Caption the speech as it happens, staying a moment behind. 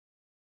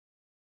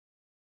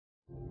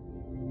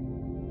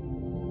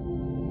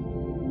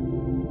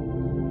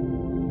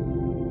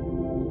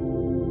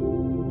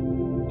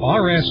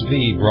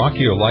RSV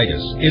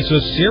bronchiolitis is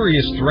a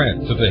serious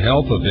threat to the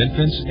health of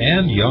infants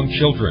and young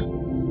children.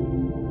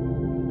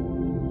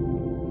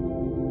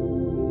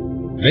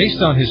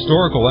 Based on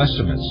historical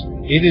estimates,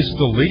 it is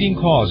the leading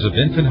cause of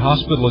infant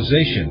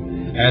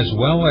hospitalization as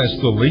well as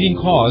the leading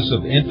cause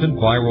of infant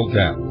viral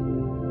death.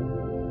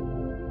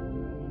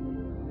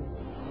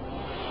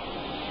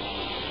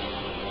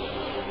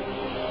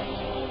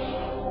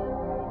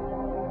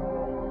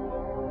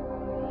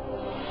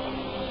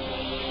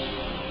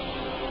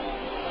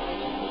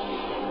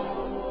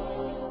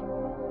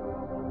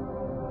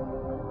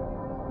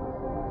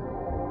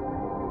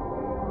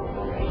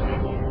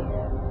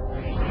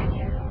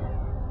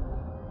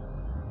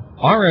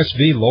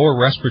 RSV lower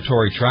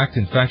respiratory tract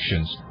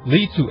infections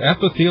lead to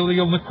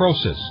epithelial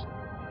necrosis.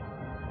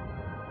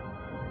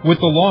 With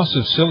the loss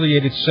of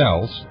ciliated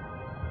cells,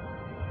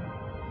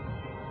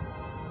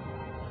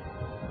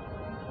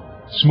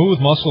 smooth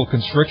muscle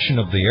constriction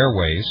of the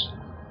airways,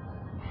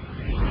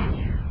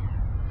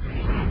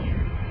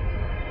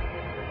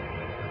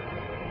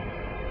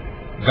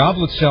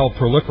 goblet cell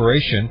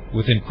proliferation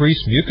with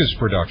increased mucus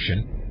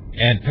production,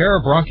 and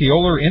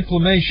parabronchiolar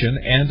inflammation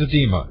and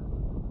edema.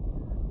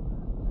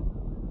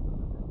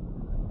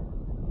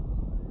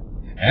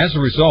 As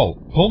a result,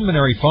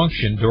 pulmonary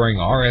function during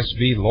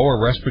RSV lower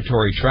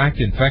respiratory tract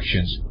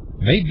infections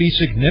may be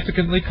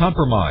significantly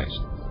compromised,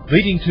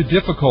 leading to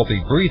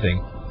difficulty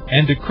breathing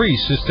and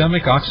decreased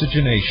systemic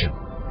oxygenation.